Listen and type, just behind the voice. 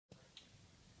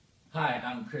Hi,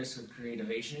 I'm Chris with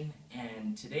Createvation,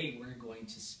 and today we're going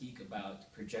to speak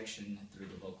about projection through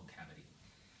the vocal cavity.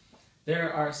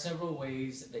 There are several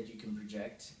ways that you can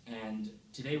project, and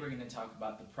today we're going to talk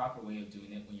about the proper way of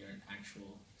doing it when you're an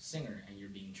actual singer and you're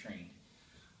being trained.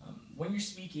 When you're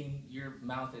speaking, your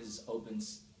mouth is open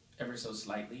ever so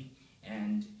slightly,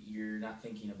 and you're not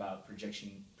thinking about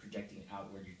projecting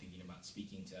outward, you're thinking about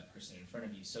speaking to that person in front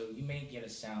of you. So you may get a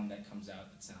sound that comes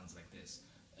out that sounds like this.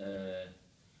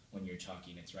 When you're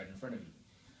talking, it's right in front of you.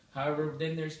 However,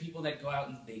 then there's people that go out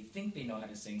and they think they know how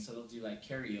to sing, so they'll do like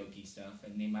karaoke stuff,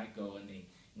 and they might go and they,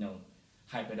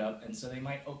 hype it up, and so they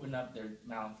might open up their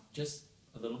mouth just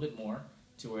a little bit more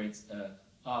to where it's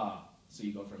ah. So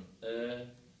you go from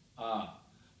ah.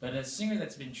 But a singer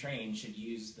that's been trained should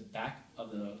use the back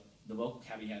of the vocal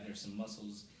cavity. There's some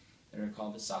muscles that are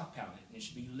called the soft palate, and it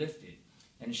should be lifted,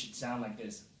 and it should sound like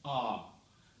this, ah.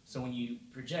 So when you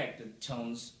project, the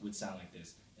tones would sound like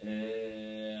this.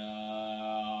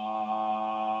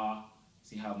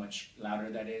 See how much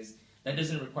louder that is? That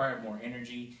doesn't require more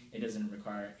energy. It doesn't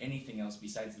require anything else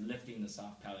besides lifting the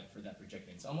soft palate for that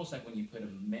projecting. It's almost like when you put a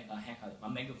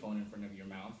megaphone in front of your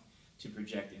mouth to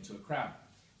project into a crowd.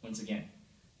 Once again.